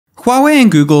Huawei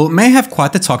and Google may have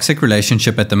quite the toxic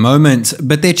relationship at the moment,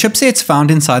 but their chipsets found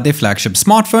inside their flagship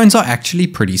smartphones are actually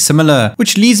pretty similar,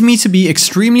 which leads me to be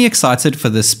extremely excited for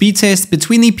the speed test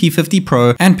between the P50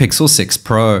 Pro and Pixel 6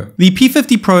 Pro. The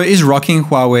P50 Pro is rocking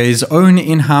Huawei's own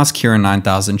in-house Kirin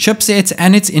 9000 chipset,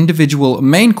 and its individual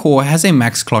main core has a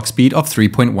max clock speed of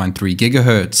 3.13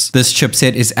 GHz. This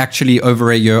chipset is actually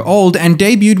over a year old and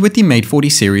debuted with the Mate 40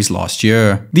 series last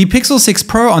year. The Pixel 6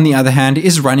 Pro, on the other hand,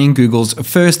 is running Google's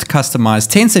first customized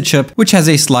Tensor chip, which has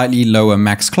a slightly lower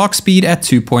max clock speed at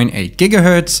 2.8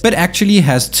 GHz, but actually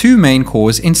has two main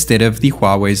cores instead of the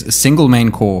Huawei's single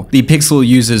main core. The Pixel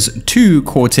uses two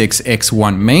Cortex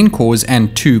X1 main cores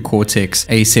and two Cortex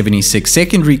A76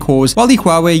 secondary cores, while the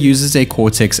Huawei uses a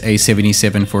Cortex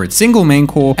A77 for its single main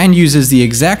core and uses the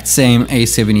exact same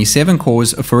A77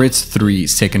 cores for its three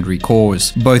secondary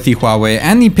cores. Both the Huawei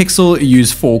and the Pixel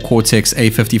use four Cortex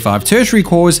A55 tertiary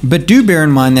cores, but do bear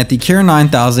in mind that the Kirin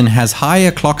 9000 has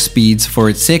higher clock speeds for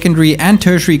its secondary and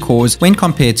tertiary cores when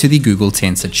compared to the Google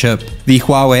Tensor chip. The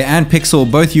Huawei and Pixel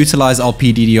both utilize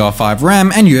LPDDR5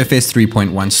 RAM and UFS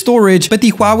 3.1 storage, but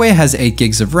the Huawei has 8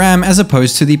 GB of RAM as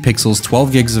opposed to the Pixel's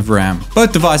 12 GB of RAM.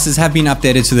 Both devices have been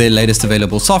updated to their latest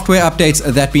available software updates,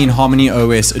 that being Harmony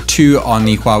OS 2 on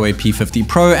the Huawei P50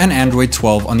 Pro and Android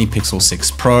 12 on the Pixel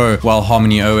 6 Pro. While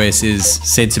Harmony OS is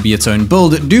said to be its own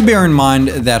build, do bear in mind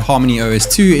that Harmony OS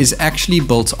 2 is actually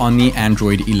built on the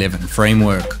Android 11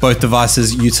 framework. Both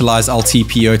devices utilize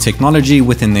LTPO technology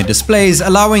within their displays,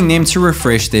 allowing them to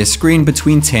refresh their screen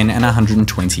between 10 and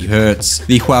 120 Hz.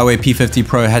 The Huawei P50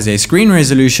 Pro has a screen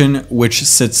resolution which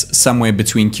sits somewhere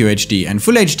between QHD and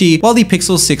Full HD, while the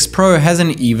Pixel 6 Pro has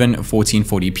an even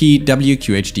 1440p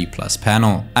WQHD Plus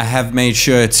panel. I have made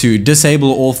sure to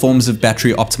disable all forms of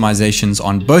battery optimizations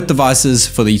on both devices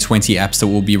for the 20 apps that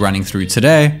we'll be running through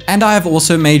today, and I have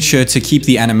also made sure to keep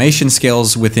the animation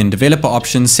scales within developer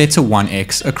options set to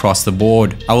 1x across the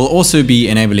board. I will also be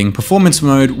enabling performance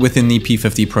mode within the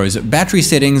P50 Pro's battery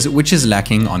settings, which is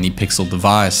lacking on the Pixel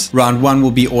device. Round 1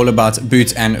 will be all about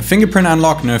boot and fingerprint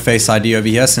unlock, no Face ID over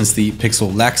here since the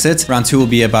Pixel lacks it. Round 2 will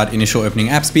be about initial opening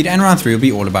app speed, and round 3 will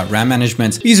be all about RAM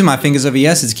management. Using my fingers over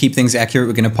here, so to keep things accurate,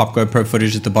 we're going to pop GoPro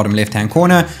footage at the bottom left hand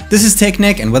corner. This is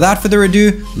TechNick, and without further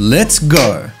ado, let's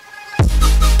go!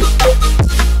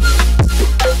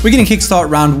 We're going to kickstart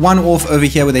round 1 off over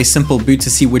here with a simple boot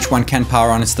to see which one can power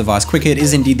on its device quicker. It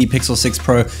is indeed the Pixel 6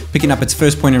 Pro, picking up its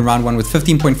first point in round 1 with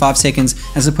 15.5 seconds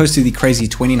as opposed to the crazy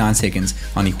 29 seconds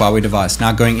on the Huawei device.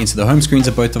 Now going into the home screens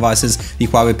of both devices, the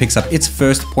Huawei picks up its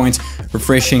first point,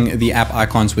 refreshing the app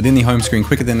icons within the home screen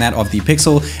quicker than that of the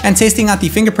Pixel. And testing out the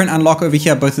fingerprint unlock over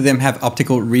here, both of them have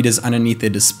optical readers underneath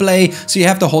their display, so you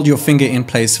have to hold your finger in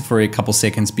place for a couple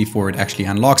seconds before it actually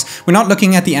unlocks. We're not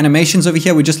looking at the animations over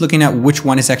here, we're just looking at which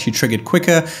one is actually triggered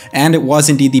quicker, and it was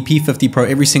indeed the P50 Pro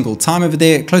every single time over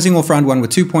there, closing off round 1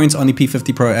 with 2 points on the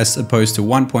P50 Pro as opposed to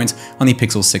 1 point on the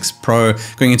Pixel 6 Pro.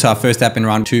 Going into our first app in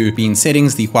round 2 being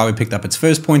settings, the Huawei picked up its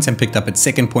first points and picked up its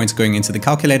second points going into the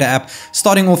calculator app,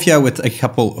 starting off here with a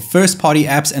couple first party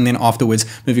apps and then afterwards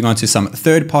moving on to some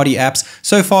third party apps.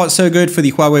 So far so good for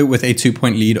the Huawei with a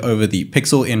 2-point lead over the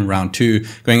Pixel in round 2.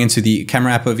 Going into the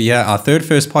camera app over here, our third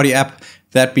first party app,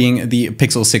 that being the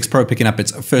Pixel 6 Pro picking up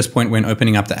its first point when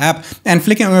opening up the app. And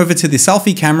flicking over to the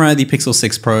selfie camera, the Pixel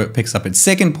 6 Pro picks up its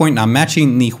second point, now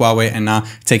matching the Huawei and now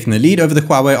taking the lead over the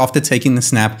Huawei after taking the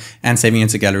snap and saving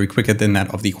into gallery quicker than that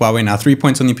of the Huawei. Now 3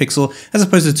 points on the Pixel as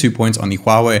opposed to 2 points on the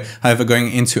Huawei. However, going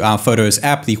into our Photos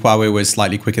app, the Huawei was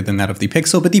slightly quicker than that of the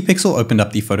Pixel, but the Pixel opened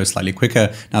up the photos slightly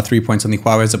quicker. Now 3 points on the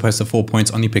Huawei as opposed to 4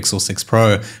 points on the Pixel 6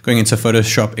 Pro. Going into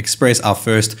Photoshop Express, our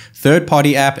first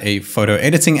third-party app, a photo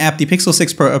editing app, the Pixel 6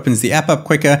 Pro opens the app up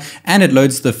quicker and it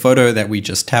loads the photo that we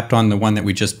just tapped on, the one that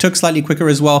we just took, slightly quicker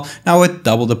as well, now with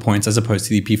double the points as opposed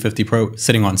to the P50 Pro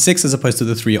sitting on 6 as opposed to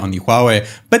the 3 on the Huawei.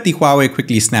 But the Huawei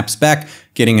quickly snaps back,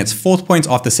 getting its fourth point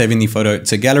after saving the photo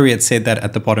to gallery. It said that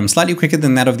at the bottom, slightly quicker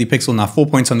than that of the Pixel, now 4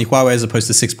 points on the Huawei as opposed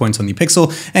to 6 points on the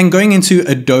Pixel. And going into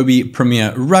Adobe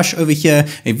Premiere Rush over here,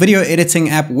 a video editing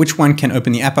app, which one can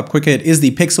open the app up quicker? It is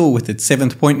the Pixel with its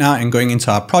 7th point now. And going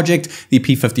into our project, the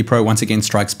P50 Pro once again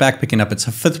strikes back, picking up its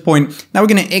 5th point. Now we're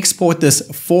going to export this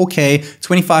 4K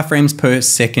 25 frames per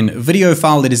second video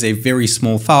file that is a very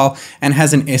small file and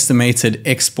has an estimated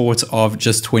export of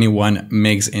just 21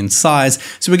 megs in size.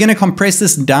 So we're going to compress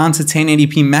this down to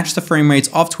 1080p, match the frame rates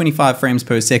of 25 frames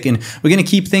per second. We're going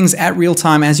to keep things at real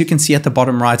time, as you can see at the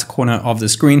bottom right corner of the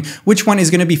screen. Which one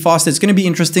is going to be faster? It's going to be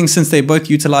interesting since they're both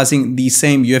utilizing the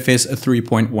same UFS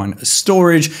 3.1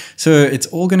 storage. So it's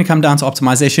all going to come down to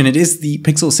optimization. It is the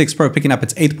Pixel 6 Pro picking up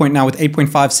its 8 point now with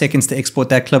 8.5 seconds to export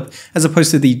that clip, as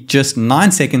opposed to the just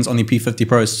 9 seconds on the P50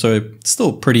 Pro. So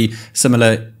still pretty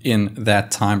similar in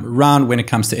that time round when it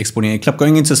comes to exporting a clip.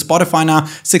 Going into Spotify now,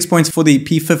 6 points for the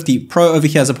P50 Pro over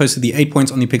here as opposed to the 8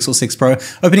 points on the Pixel 6 Pro.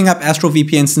 Opening up Astral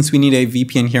VPN, since we need a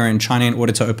VPN here in China in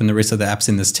order to open the rest of the apps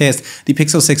in this test. The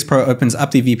Pixel 6 Pro opens up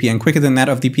the VPN quicker than that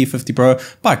of the P50 Pro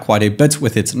by quite a bit,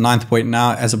 with its 9th point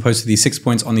now as opposed to the 6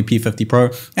 points on the P50 Pro,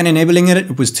 and enabling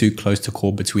it was too close to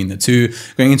call between the two.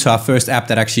 Going into our first app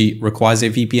that actually requires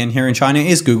a VPN here in China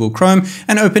is Google Chrome,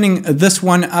 and opening this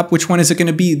one up, which one is it going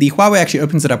to be? The Huawei actually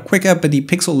opens it up quicker, but the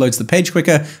Pixel loads the page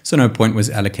quicker, so no point was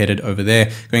allocated over there.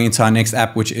 Going into our next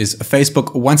app, which is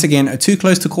Facebook. Once again, too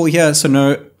close to call here, so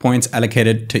no points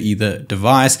allocated to either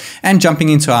device. And jumping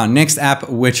into our next app,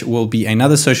 which will be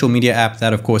another social media app,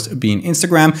 that of course being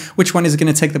Instagram. Which one is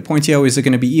going to take the point here, or is it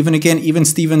going to be even again? Even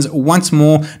Stevens once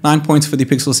more, 9 points for the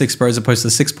Pixel 6 Pro as opposed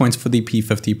to 6 points for the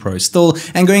P50 Pro still.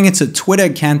 And going into Twitter,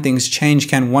 can things change?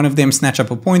 Can one of them snatch up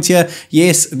a point here?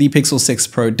 Yes, the Pixel 6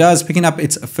 Pro does, picking up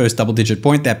its first double-digit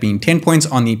point, that being 10 points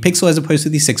on the Pixel as opposed to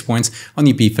the 6 points on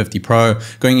the P50 Pro.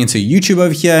 Going into YouTube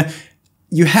over here,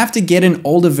 you have to get an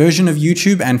older version of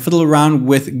YouTube and fiddle around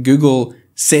with Google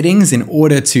settings in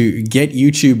order to get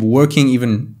YouTube working,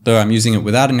 even though I'm using it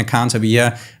without an account over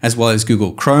here, as well as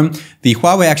Google Chrome. The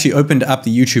Huawei actually opened up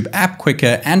the YouTube app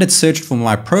quicker, and it searched for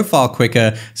my profile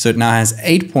quicker, so it now has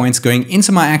 8 points. Going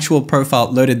into my actual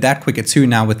profile, loaded that quicker too,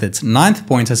 now with its 9th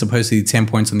point as opposed to the 10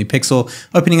 points on the Pixel.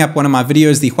 Opening up one of my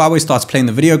videos, the Huawei starts playing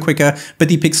the video quicker, but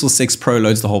the Pixel 6 Pro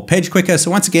loads the whole page quicker, so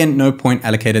once again, no point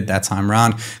allocated that time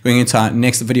round. Going into our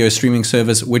next video streaming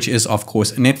service, which is of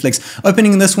course Netflix.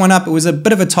 Opening this one up, it was a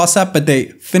bit of a toss-up, but they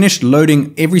finished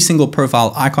loading every single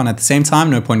profile icon at the same time.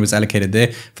 No point was allocated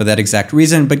there for that exact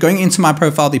reason. But going into my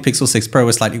profile, the Pixel 6 Pro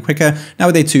was slightly quicker, now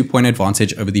with a 2-point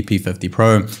advantage over the P50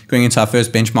 Pro. Going into our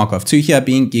first benchmark of 2 here,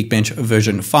 being Geekbench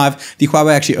version 5. The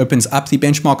Huawei actually opens up the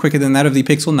benchmark quicker than that of the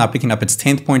Pixel, now picking up its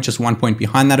 10th point, just 1 point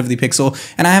behind that of the Pixel.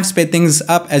 And I have sped things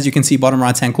up, as you can see, bottom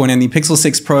right-hand corner, and the Pixel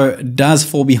 6 Pro does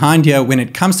fall behind here when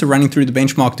it comes to running through the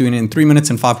benchmark, doing it in 3 minutes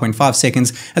and 5.5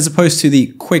 seconds, as opposed to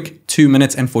the quick 2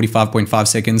 minutes and 45.5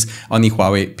 seconds on the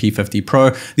Huawei P50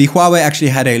 Pro. The Huawei actually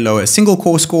had a lower single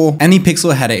core score, and the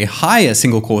Pixel had a higher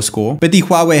single core score, but the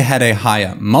Huawei had a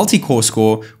higher multi-core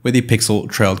score, where the Pixel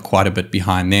trailed quite a bit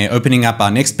behind there. Opening up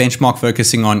our next benchmark,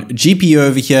 focusing on GPU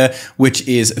over here, which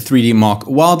is 3D Mark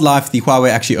Wildlife. The Huawei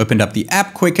actually opened up the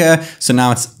app quicker, so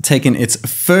now it's taken its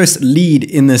first lead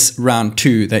in this round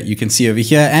 2 that you can see over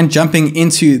here. And jumping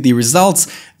into the results,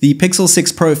 the Pixel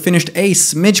 6 Pro finished a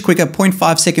smidge quicker,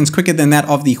 0.5 seconds quicker than that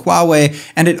of the Huawei,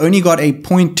 and it only got a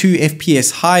 0.2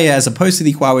 FPS higher as opposed to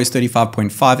the Huawei's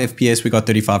 35.5 FPS. We got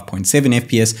 35.7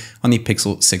 FPS on the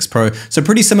Pixel 6 Pro. So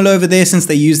pretty similar over there, since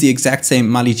they use the exact same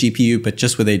Mali GPU, but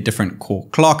just with a different core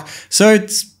clock. So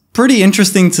it's pretty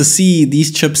interesting to see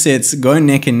these chipsets go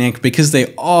neck and neck, because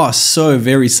they are so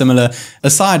very similar,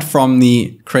 aside from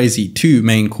the crazy 2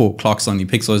 main core clocks on the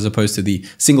Pixel as opposed to the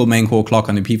single main core clock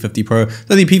on the P50 Pro.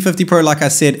 So the P50 Pro, like I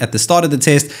said at the start of the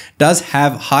test, does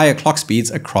have higher clock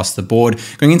speeds across the board.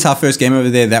 Going into our first game over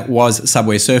there, that was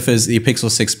Subway Surfers. The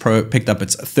Pixel 6 Pro picked up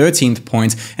its 13th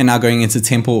point, and now going into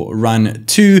Temple Run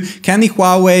 2. Can the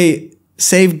Huawei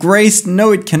save grace?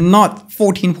 No, it cannot.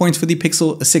 14 points for the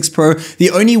Pixel 6 Pro. The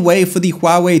only way for the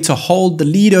Huawei to hold the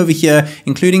lead over here,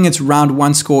 including its round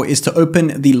 1 score, is to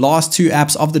open the last 2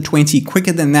 apps of the 20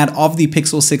 quicker than that of the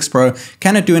Pixel 6 Pro.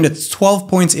 Can it do it? It's 12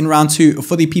 points in round 2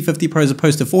 for the P50 Pro as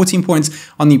opposed to 14 points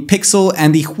on the Pixel,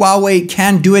 and the Huawei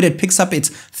can do it. It picks up its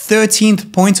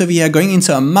 13th point over here. Going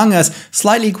into Among Us,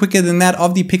 slightly quicker than that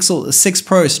of the Pixel 6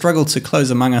 Pro. Struggled to close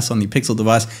Among Us on the Pixel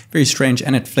device. Very strange,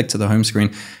 and it flicked to the home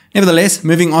screen. Nevertheless,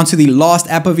 moving on to the last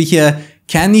app over here,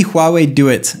 can the Huawei do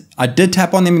it? I did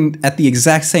tap on them at the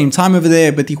exact same time over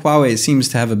there, but the Huawei seems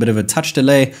to have a bit of a touch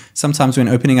delay sometimes when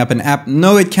opening up an app.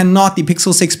 No, it cannot. The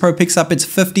Pixel 6 Pro picks up its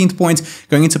 15th point,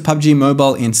 going into PUBG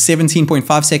Mobile in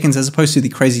 17.5 seconds as opposed to the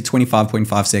crazy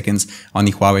 25.5 seconds on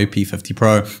the Huawei P50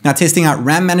 Pro. Now, testing out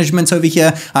RAM management over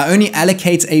here, I only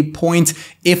allocate a point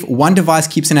if one device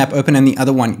keeps an app open and the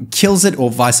other one kills it, or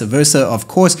vice versa, of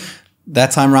course.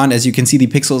 That time around, as you can see, the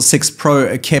Pixel 6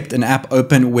 Pro kept an app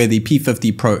open where the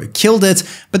P50 Pro killed it,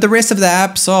 but the rest of the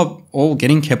apps are all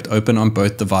getting kept open on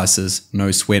both devices. No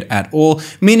sweat at all,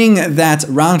 meaning that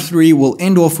round 3 will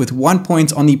end off with 1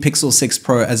 point on the Pixel 6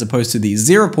 Pro as opposed to the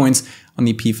 0 points on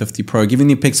the P50 Pro, giving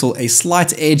the Pixel a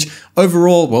slight edge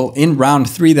overall, well, in round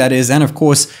 3 that is, and of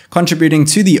course contributing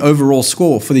to the overall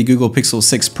score for the Google Pixel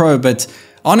 6 Pro. But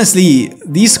honestly,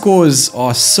 these scores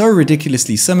are so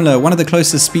ridiculously similar. One of the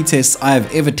closest speed tests I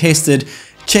have ever tested.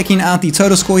 Checking out the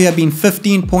total score here being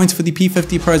 15 points for the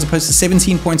P50 Pro as opposed to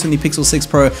 17 points on the Pixel 6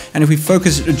 Pro. And if we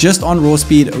focus just on raw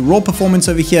speed, raw performance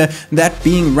over here, that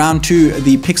being round 2,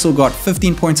 the Pixel got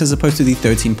 15 points as opposed to the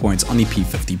 13 points on the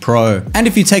P50 Pro. And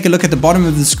if you take a look at the bottom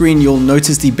of the screen, you'll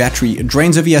notice the battery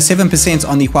drains over here, 7%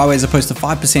 on the Huawei as opposed to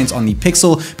 5% on the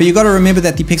Pixel. But you got to remember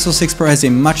that the Pixel 6 Pro has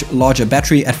a much larger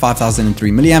battery at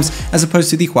 5003 milliamps as opposed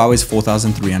to the Huawei's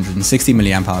 4360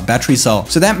 milliamp hour battery cell.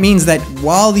 So that means that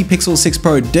while the Pixel 6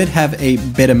 Pro did have a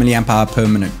better milliamp hour per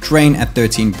minute drain at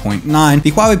 13.9,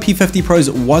 the Huawei P50 Pros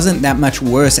wasn't that much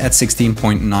worse at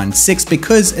 16.96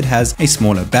 because it has a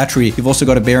smaller battery. You've also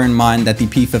got to bear in mind that the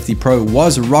P50 Pro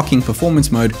was rocking performance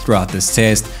mode throughout this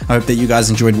test. I hope that you guys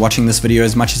enjoyed watching this video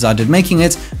as much as I did making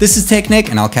it. This is TechNick,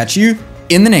 and I'll catch you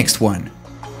in the next one.